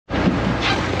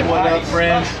What up,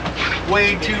 friends?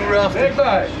 Way too rough. Way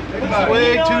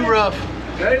too rough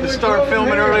to start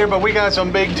filming earlier, but we got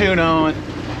some big tuna on.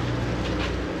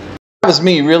 That was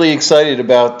me really excited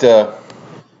about, here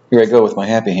I go with my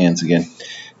happy hands again.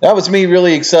 That was me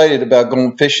really excited about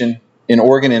going fishing in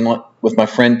Oregon Inlet with my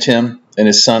friend Tim and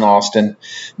his son Austin.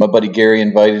 My buddy Gary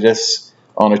invited us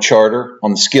on a charter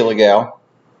on the Skilligal.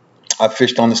 I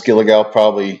fished on the Skilligal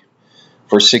probably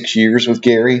for 6 years with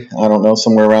Gary. I don't know,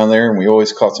 somewhere around there. And we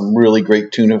always caught some really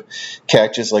great tuna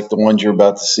catches like the ones you're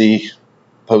about to see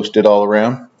posted all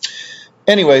around.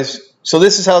 Anyways, so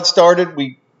this is how it started.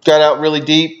 We got out really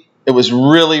deep. It was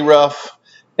really rough.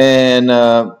 And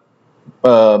the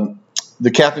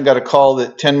captain got a call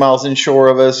that 10 miles inshore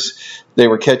of us, they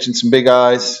were catching some big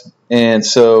eyes. And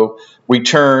so we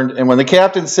turned. And when the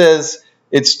captain says,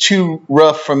 it's too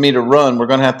rough for me to run, we're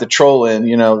going to have to troll in,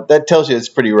 you know, that tells you it's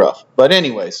pretty rough. But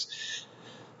anyways,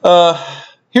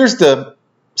 here's the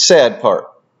sad part.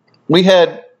 We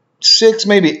had 6,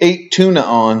 maybe 8 tuna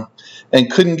on and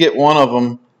couldn't get one of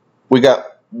them. We got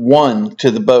one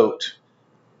to the boat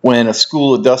when a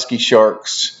school of dusky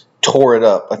sharks tore it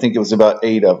up. I think it was about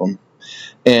 8 of them.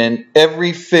 And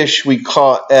every fish we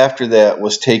caught after that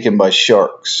was taken by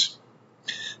sharks.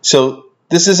 So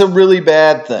this is a really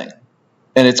bad thing.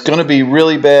 And it's going to be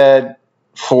really bad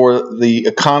for the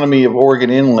economy of Oregon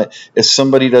Inlet if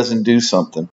somebody doesn't do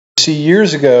something. See,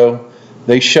 years ago,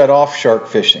 they shut off shark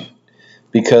fishing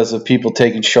because of people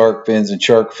taking shark fins and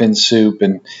shark fin soup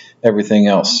and everything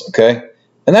else, okay?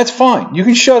 And that's fine. You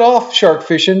can shut off shark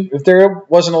fishing if there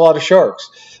wasn't a lot of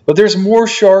sharks. But there's more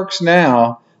sharks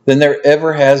now than there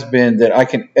ever has been that I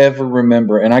can ever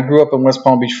remember. And I grew up in West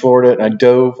Palm Beach, Florida, and I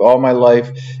dove all my life,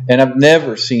 and I've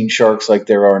never seen sharks like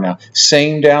there are now.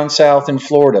 Same down south in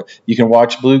Florida. You can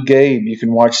watch Blue Gabe. You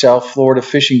can watch South Florida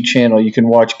Fishing Channel. You can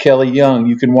watch Kelly Young.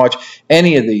 You can watch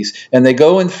any of these. And they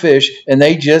go and fish, and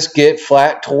they just get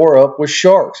flat tore up with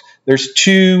sharks. There's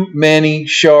too many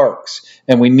sharks,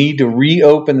 and we need to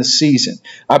reopen the season.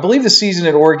 I believe the season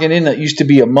at Oregon Inlet used to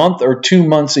be a month or 2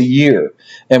 months a year.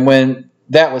 And when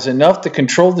that was enough to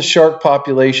control the shark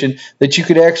population that you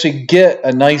could actually get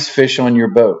a nice fish on your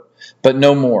boat, but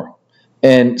no more.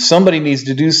 And somebody needs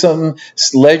to do something.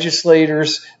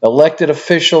 Legislators, elected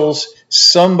officials,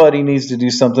 somebody needs to do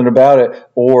something about it,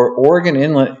 or Oregon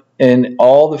Inlet and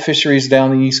all the fisheries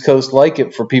down the East Coast like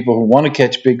it for people who want to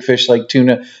catch big fish like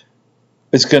tuna,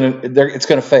 it's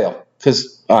gonna fail.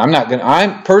 Because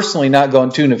I'm personally not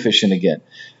going tuna fishing again.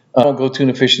 I don't go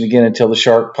tuna fishing again until the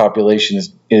shark population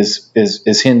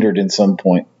is hindered in some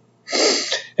point.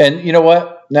 And you know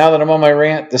what? Now that I'm on my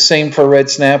rant, the same for red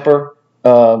snapper.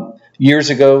 Years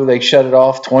ago, they shut it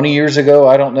off. 20 years ago,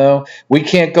 I don't know. We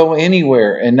can't go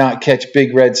anywhere and not catch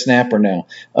big red snapper now.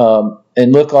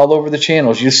 And look all over the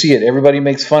channels. You see it. Everybody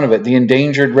makes fun of it. The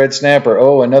endangered red snapper.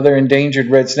 Oh, another endangered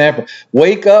red snapper.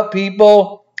 Wake up,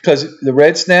 people. Because the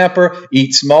red snapper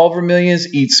eats small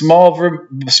vermilions, eats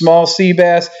small sea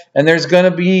bass, and there's going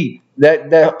to be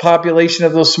that population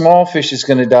of those small fish is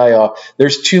going to die off.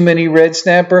 There's too many red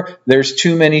snapper. There's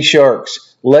too many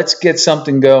sharks. Let's get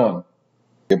something going.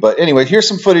 But anyway, here's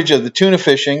some footage of the tuna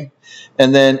fishing.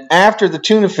 And then after the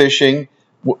tuna fishing,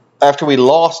 after we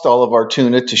lost all of our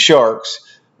tuna to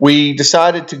sharks, we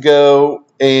decided to go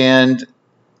and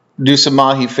do some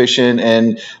mahi fishing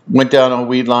and went down on a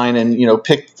weed line and, you know,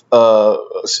 picked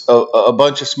a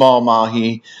bunch of small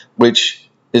mahi, which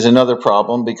is another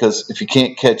problem because if you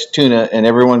can't catch tuna and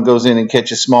everyone goes in and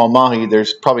catches small mahi,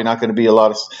 there's probably not going to be a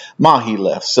lot of mahi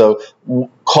left. So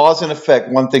cause and effect,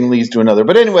 one thing leads to another.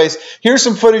 But anyways, here's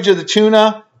some footage of the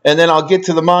tuna, and then I'll get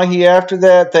to the mahi after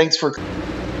that. Thanks for...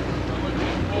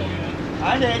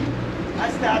 I did.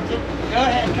 I stopped it. Go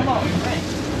ahead. Come on.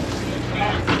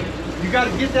 You got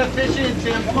to get that fish in,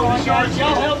 Tim. Come on, guys.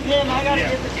 Y'all help him. I got to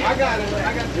get the fish. I got it.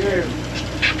 Here.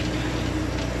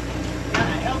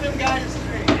 Help him guide us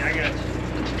straight. Yeah, I got you.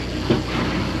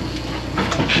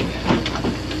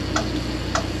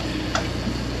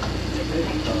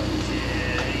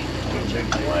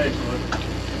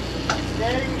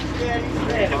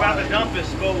 Steady. About to dump this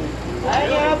spool.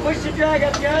 Hang on, push the drag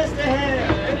up just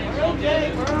ahead. We're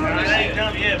okay. It ain't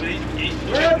done yet, but he's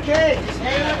We're okay. Just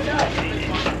hang on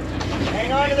tight.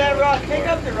 Hang on to that rod. Pick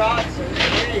up the rod, sir.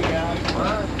 There you go.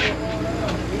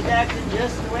 He's acting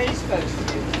just the way he's supposed to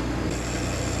do.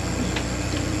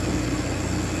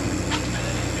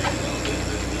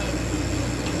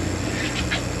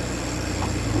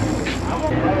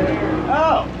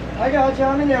 Oh, I got you.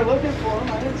 I'm in there looking for him.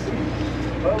 I didn't see him.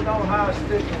 Hold on high,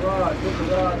 stick the rod. Put the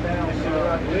rod down so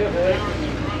I can lift it.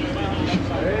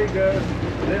 There you go.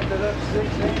 Lift it up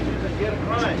 6 inches and get a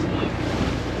crank.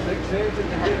 6 inches and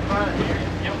get a crank.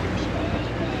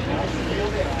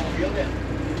 Reel it.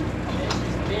 This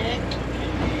is big.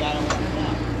 You gotta want it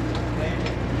out. Okay.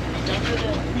 He's under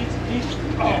the.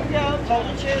 There you go. Hold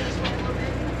the chair this way a little bit.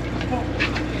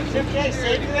 It's okay.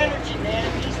 Save your energy, man.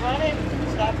 If he's running,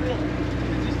 stop reeling.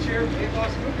 Just chair. Hey, boss,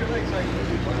 move your legs like you do.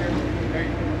 There you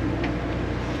go.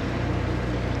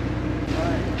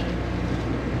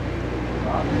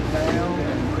 Drop it down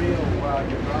and reel while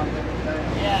you're dropping it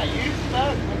down. Yeah, use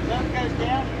both. When the boat goes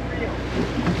down, you reel.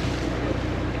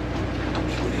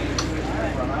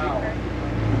 For an hour.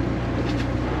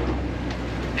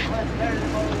 Well, that's better than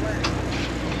what we were.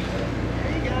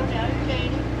 There you go. Now you're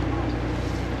gaining.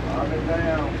 Drop it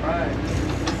down. Right.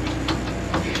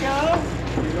 There you go.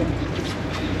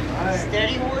 Right.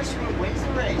 Steady horse wins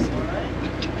the race, all right?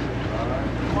 All right.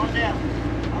 Come on down.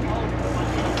 I'm holding it.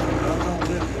 I'm gonna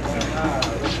lift it down high.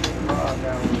 Lift the rod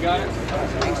down. You got it?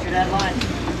 Make sure that line.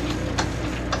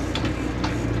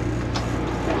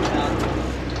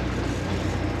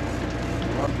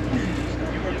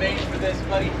 You were made for this,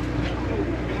 buddy. You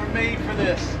were made for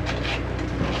this.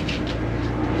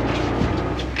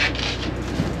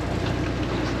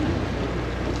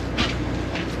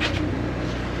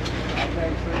 I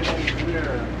think 3 inches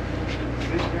here.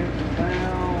 6 inches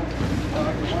down.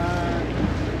 Pocket line.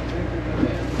 6 inches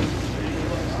in.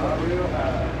 Real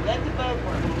high. Let the boat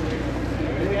work.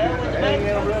 There you Yeah, when the boat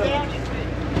comes down, you quit.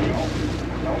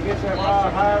 Don't get that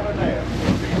rod higher than that.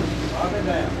 Drop it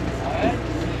down. All right?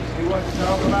 See what you're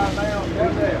talking about now?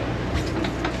 Step down.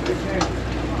 6 inches.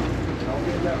 Don't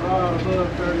get that rod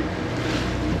above 30,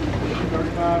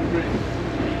 35 degrees.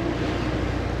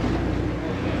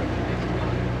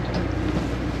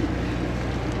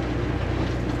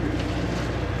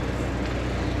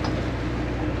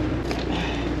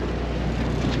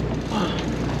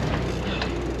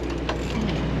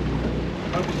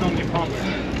 Focus on your pumper.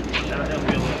 That'll help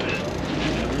you a little bit.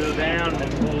 Reel down and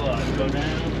then pull up. Go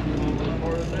down.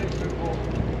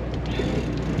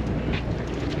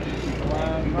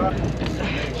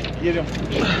 Get him.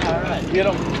 All right. Get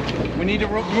him. We need to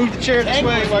move the chair this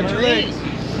way. Watch your legs.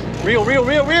 Reel, reel,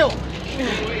 reel, reel.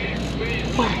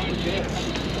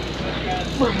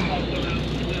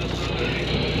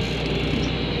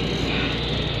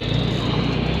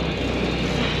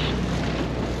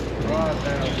 Rod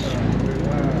down, son. Good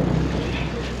line.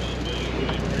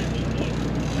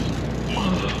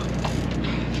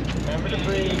 Remember to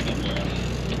breathe.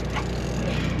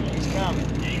 He's coming.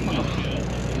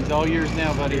 He's all yours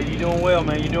now, buddy. You're doing well,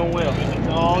 man. You're doing well. It's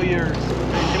all yours.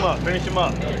 Finish him up. Finish him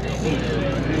up.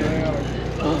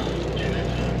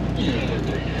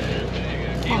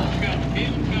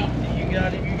 You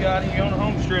got it. You got it. You're on the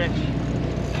home stretch.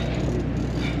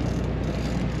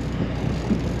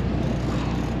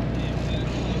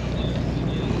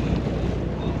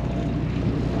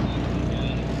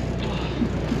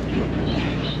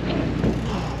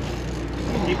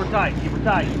 Keep her tight. Keep her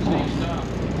tight.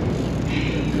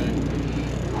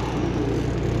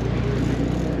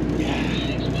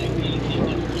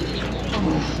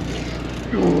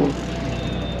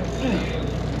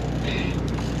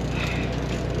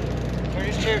 Turn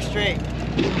his chair straight. Keep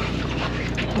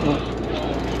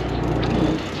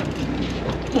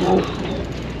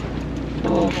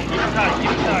her tight. Keep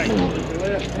her tight. Your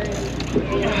left hand. Get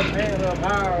your hand up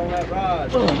higher on that rod.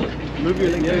 Move your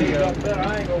leg. There you go. Better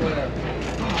angle there.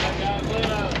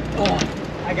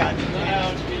 I got it.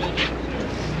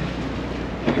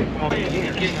 Come on,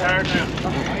 get tired now.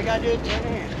 All you gotta do is turn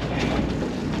your hand.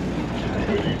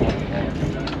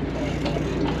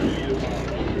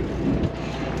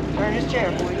 Turn his chair,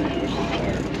 boy.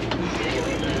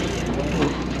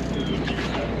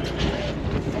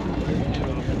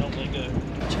 Don't let go.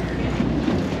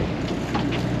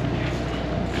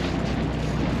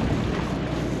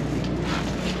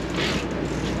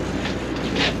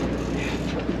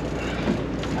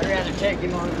 I'd rather take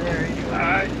him over there anyway. All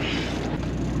right.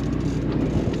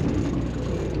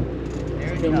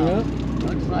 There we go.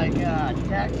 Looks like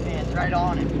tax man's right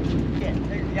on him. Yeah,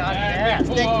 figure you got it.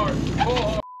 Pull hard. Pull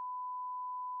hard.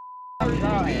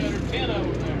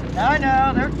 I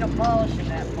know, they're demolishing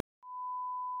that.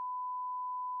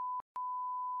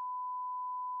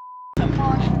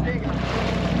 Demolishing big one.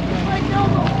 Let go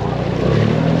of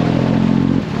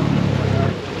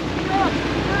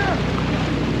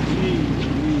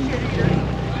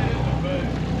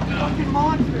the fucking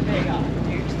monster big eye.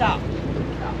 Dude, stop.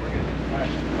 Stop, we're good.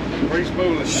 Where you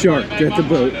spooling? Shark at the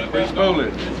boat. Where you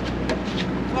spooling?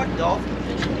 Fuck dolphin.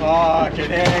 Fucking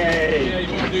hey. Yeah,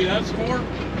 you want to do that some more?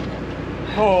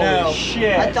 Holy No,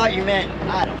 shit. I thought you meant,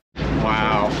 I don't.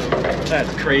 Wow,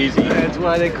 that's crazy. That's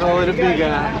why they call it a big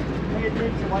eye. Pay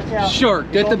attention, watch out.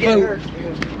 Shark You at the won't get boat. hurt,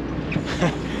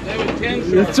 dude.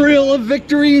 The thrill of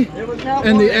victory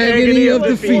and the agony of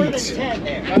defeat.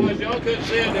 Y'all couldn't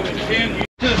see it. There was 10.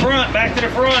 To the front, back to the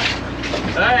front.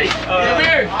 Hey, come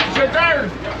here. It's your turn.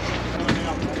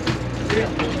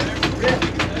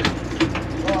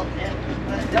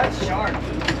 That's sharp.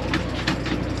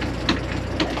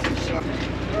 That's sharp. I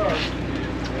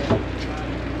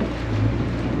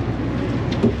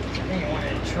think I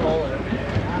wanted to troll it over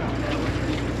there.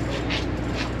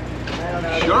 I don't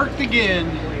know. Sharked again.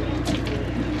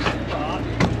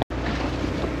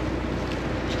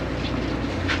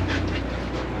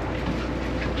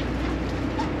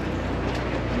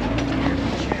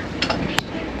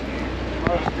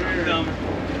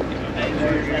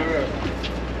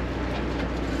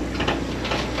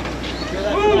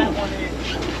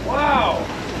 Wow!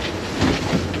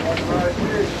 That's a nice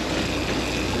fish.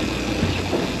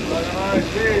 That's a nice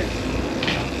fish.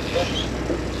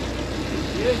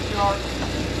 Get him, shark.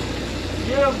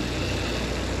 Get him.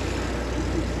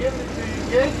 Give it to you.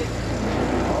 Get it.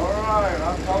 Alright,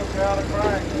 I'm taught you how to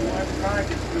crank. We went to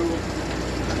cranking school.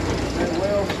 Been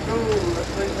well schooled. Let's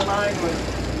see some angling.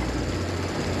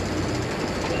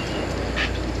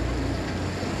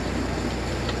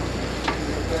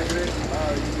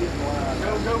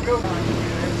 Go, go, go.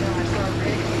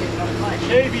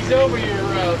 Davy's over your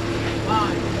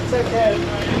line. It's okay.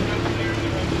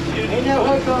 Ain't no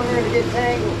hook on there to get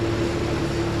tangled.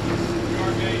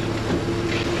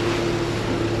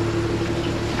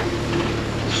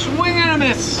 Swing and a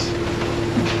miss.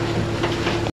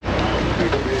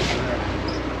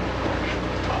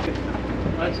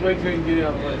 Let's wait till you get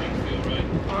out of the way.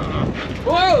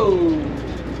 Whoa!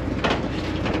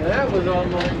 That was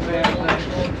almost bad.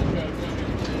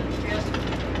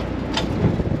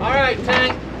 All right,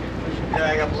 Tank.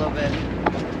 Drag up a little bit.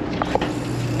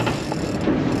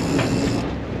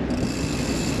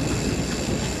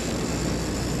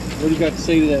 What do you got to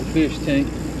say to that fish, Tank?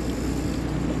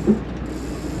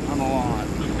 Not a lot.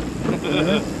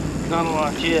 Not a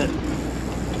lot yet.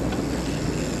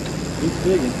 He's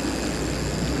digging.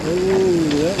 Oh,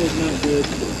 that was not good.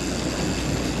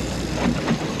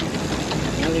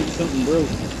 I think something broke.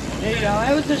 There you go.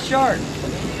 That was a shark.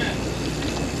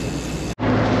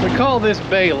 We call this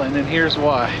bailing, and here's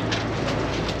why.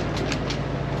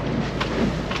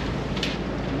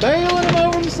 Bailing them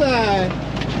over the side.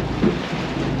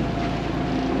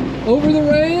 Over the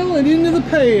rail and into the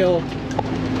pail.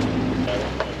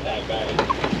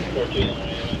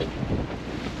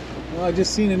 Oh, I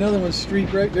just seen another one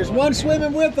streak right. There's one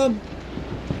swimming with them.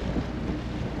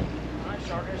 All right,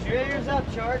 shark. Shoot yours up,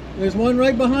 shark. There's one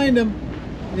right behind him.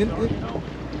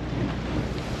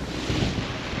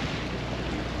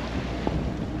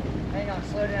 Hang on,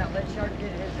 slow down. Let shark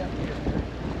get his up here.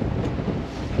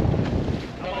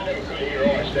 Here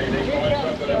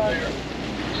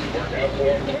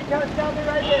he comes down there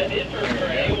right there.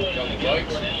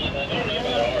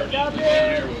 Down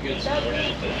there. Down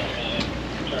there.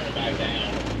 Turn it back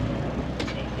down.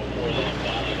 Before then, I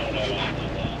don't know anything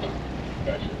about it.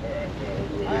 Gotcha.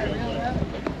 All right, reel it up.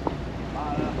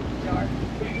 Shark.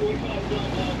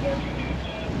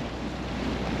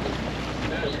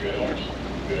 That's good, horse.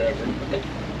 Good effort.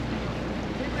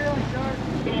 Keep reeling, shark.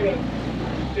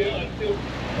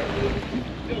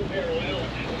 Still parallel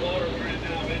in the water we're in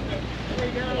now, isn't it? There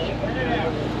you go. Let it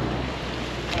out.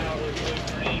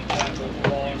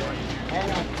 Hang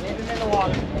on. Leave him in the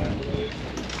water.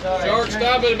 Sorry. Shark,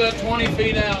 stop at about 20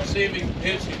 feet out and see if he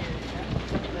hits you.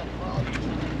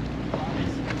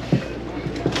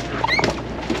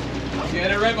 Yeah,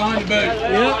 they're right behind the boat.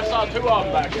 Yeah. I saw two of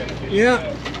them back there.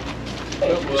 Yeah.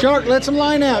 Shark, let some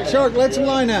line out. Shark, let some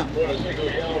line out.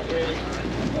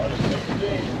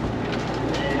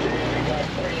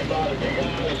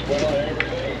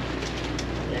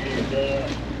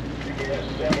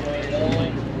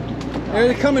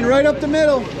 They're coming right up the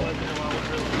middle.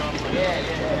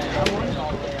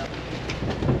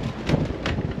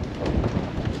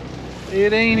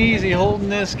 It ain't easy holding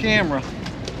this camera.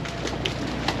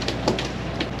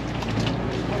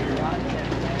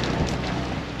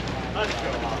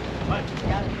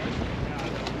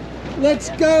 Let's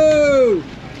go!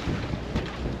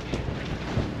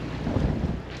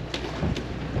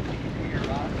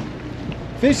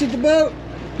 Fish at the boat.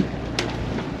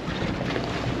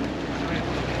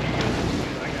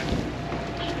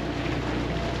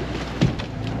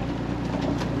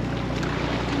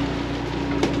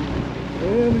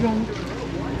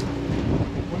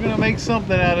 We're gonna make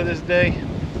something out of this day.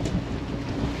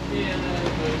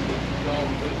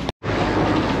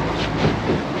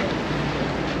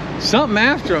 Something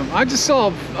after him. I just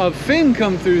saw a fin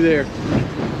come through there.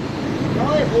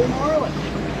 Probably a bull marlin.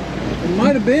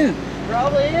 might have been.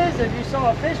 Probably is if you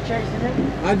saw a fish chasing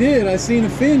it. I did. I seen a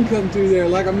fin come through there,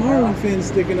 like a marlin fin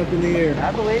sticking up in the air.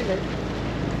 I believe it.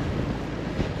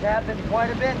 It's happened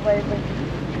quite a bit lately.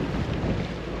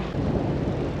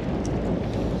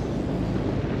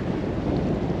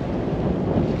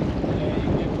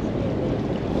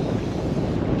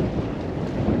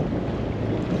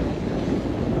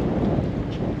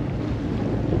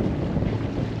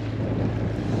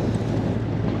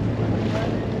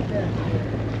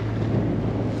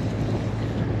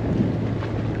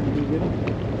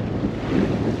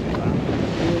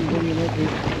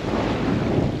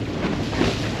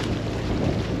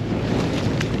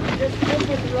 Just stick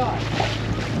with the rod.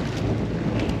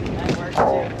 That works too.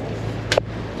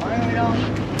 Why don't we don't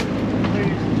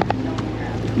lose? Don't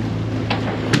have.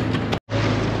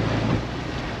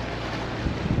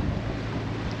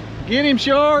 Get him,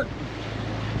 shark!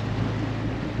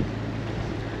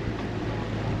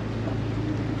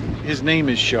 His name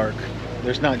is Shark.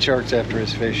 There's not sharks after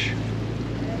his fish.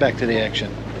 Back to the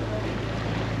action.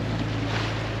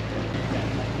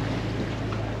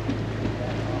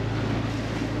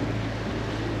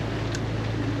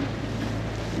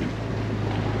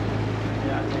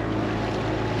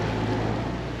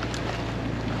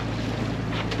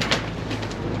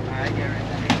 Alright, get right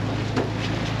there.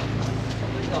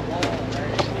 There's a hole there.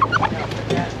 Yeah, put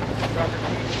that rubber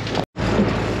piece.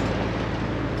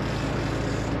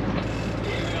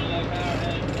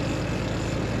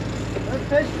 There's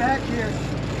fish back here.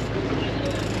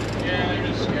 Yeah, they're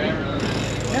just scattered.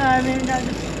 Yeah, I mean, I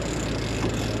just.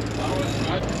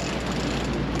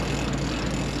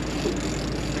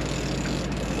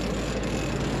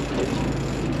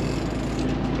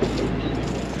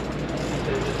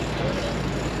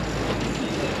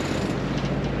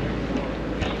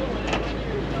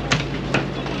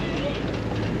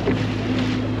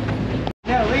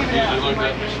 Yeah, leave it out. You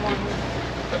might need one.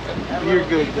 You're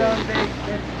good,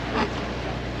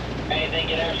 Anything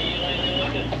get after you lately,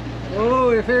 Lucas? Oh,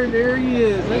 if there he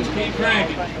is. Let's Keep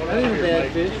cranking. That ain't a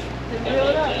bad fish. Reel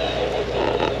it up.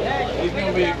 Yeah, He's pick gonna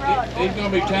up be that rod. he's gonna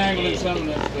be tangled in some of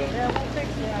that stuff. Yeah, we'll fix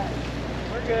that.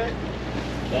 We're good.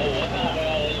 Well,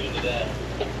 I'll leave it to that.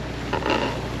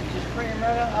 Just bring him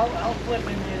right up. I'll flip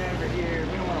him in over here.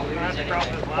 We don't want to lose Trying to anything. cross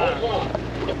this line.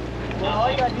 Well,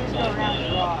 all you gotta do is go around the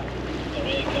rock.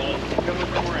 Come up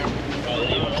from around.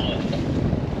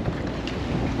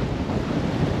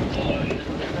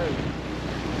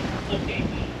 Okay.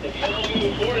 If you want to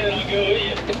move forward, I'll go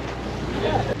with you.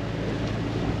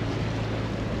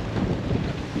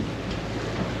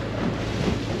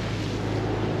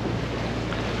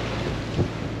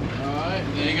 Alright,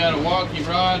 then you gotta walk your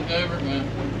rod over, man.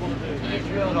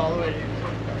 Drill it all the way to